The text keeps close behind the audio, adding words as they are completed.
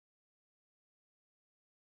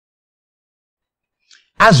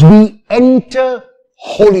As we enter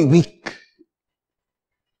Holy Week,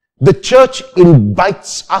 the church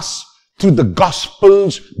invites us through the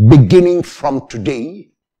Gospels beginning from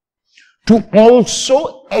today to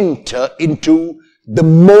also enter into the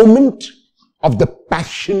moment of the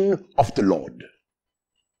Passion of the Lord.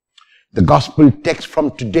 The Gospel text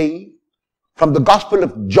from today, from the Gospel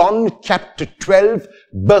of John chapter 12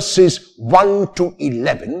 verses 1 to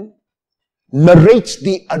 11, narrates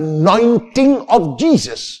the anointing of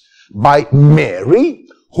Jesus by Mary,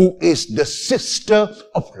 who is the sister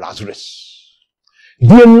of Lazarus.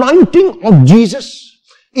 The anointing of Jesus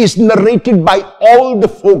is narrated by all the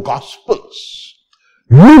four Gospels.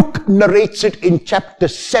 Luke narrates it in chapter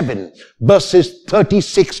 7, verses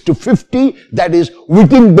 36 to 50, that is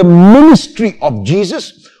within the ministry of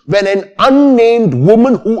Jesus, when an unnamed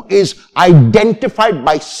woman who is identified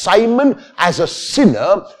by Simon as a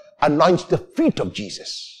sinner anoints the feet of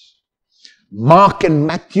Jesus. Mark and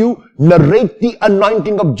Matthew narrate the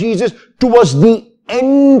anointing of Jesus towards the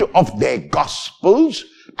end of their Gospels,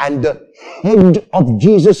 and the head of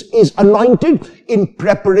Jesus is anointed in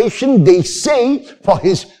preparation, they say, for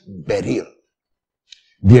his burial.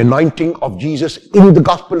 The anointing of Jesus in the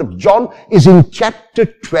Gospel of John is in chapter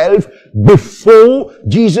 12 before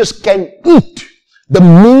Jesus can eat the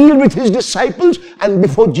meal with his disciples and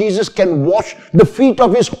before Jesus can wash the feet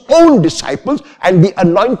of his own disciples. And the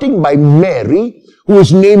anointing by Mary, who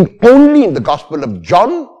is named only in the Gospel of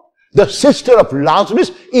John, the sister of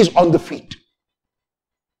Lazarus, is on the feet.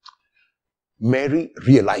 Mary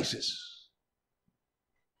realizes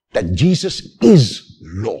that Jesus is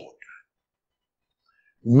Lord.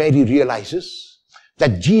 Mary realizes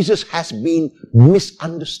that Jesus has been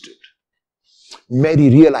misunderstood. Mary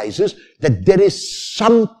realizes that there is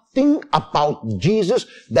something about Jesus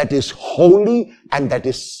that is holy and that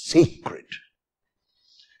is sacred.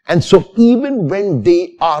 And so even when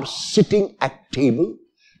they are sitting at table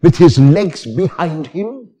with his legs behind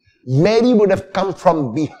him, Mary would have come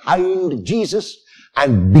from behind Jesus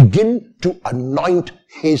and begin to anoint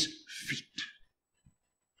his feet.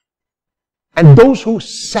 And those who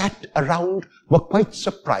sat around were quite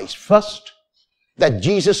surprised. First, that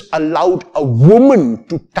Jesus allowed a woman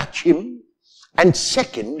to touch him. And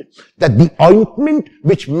second, that the ointment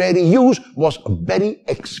which Mary used was very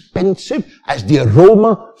expensive, as the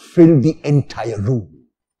aroma filled the entire room.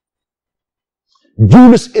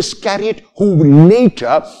 Judas Iscariot, who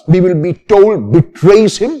later, we will be told,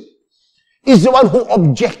 betrays him, is the one who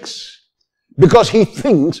objects because he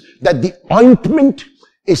thinks that the ointment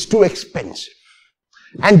is too expensive.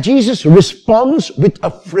 And Jesus responds with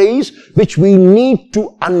a phrase which we need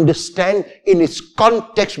to understand in its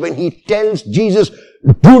context when he tells Judas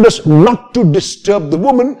not to disturb the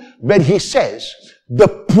woman, when he says, "The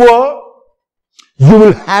poor you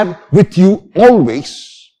will have with you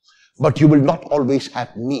always, but you will not always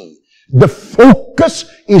have me." The focus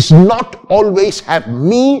is not always have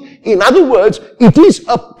me. In other words, it is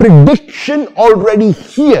a prediction already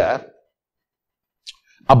here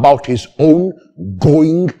about his own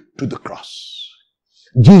going to the cross.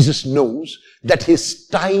 Jesus knows that his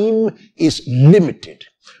time is limited.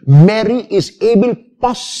 Mary is able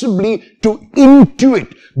possibly to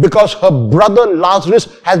intuit, because her brother Lazarus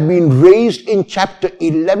has been raised in chapter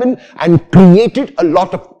 11 and created a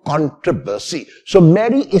lot of controversy. So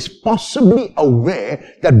Mary is possibly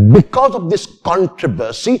aware that because of this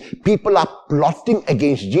controversy, people are plotting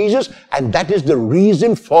against Jesus, and that is the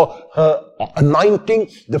reason for her anointing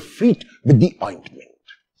the feet with the ointment.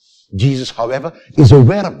 Jesus, however, is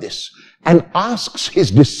aware of this and asks his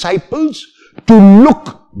disciples to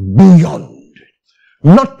look beyond.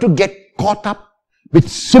 Not to get caught up with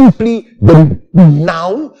simply the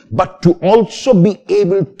noun, but to also be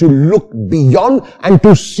able to look beyond and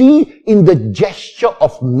to see in the gesture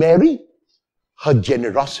of Mary her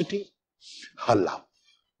generosity, her love.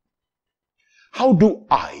 How do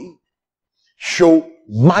I show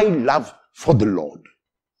my love for the Lord?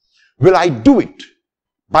 Will I do it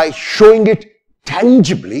by showing it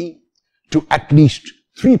tangibly to at least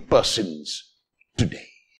 3 persons today?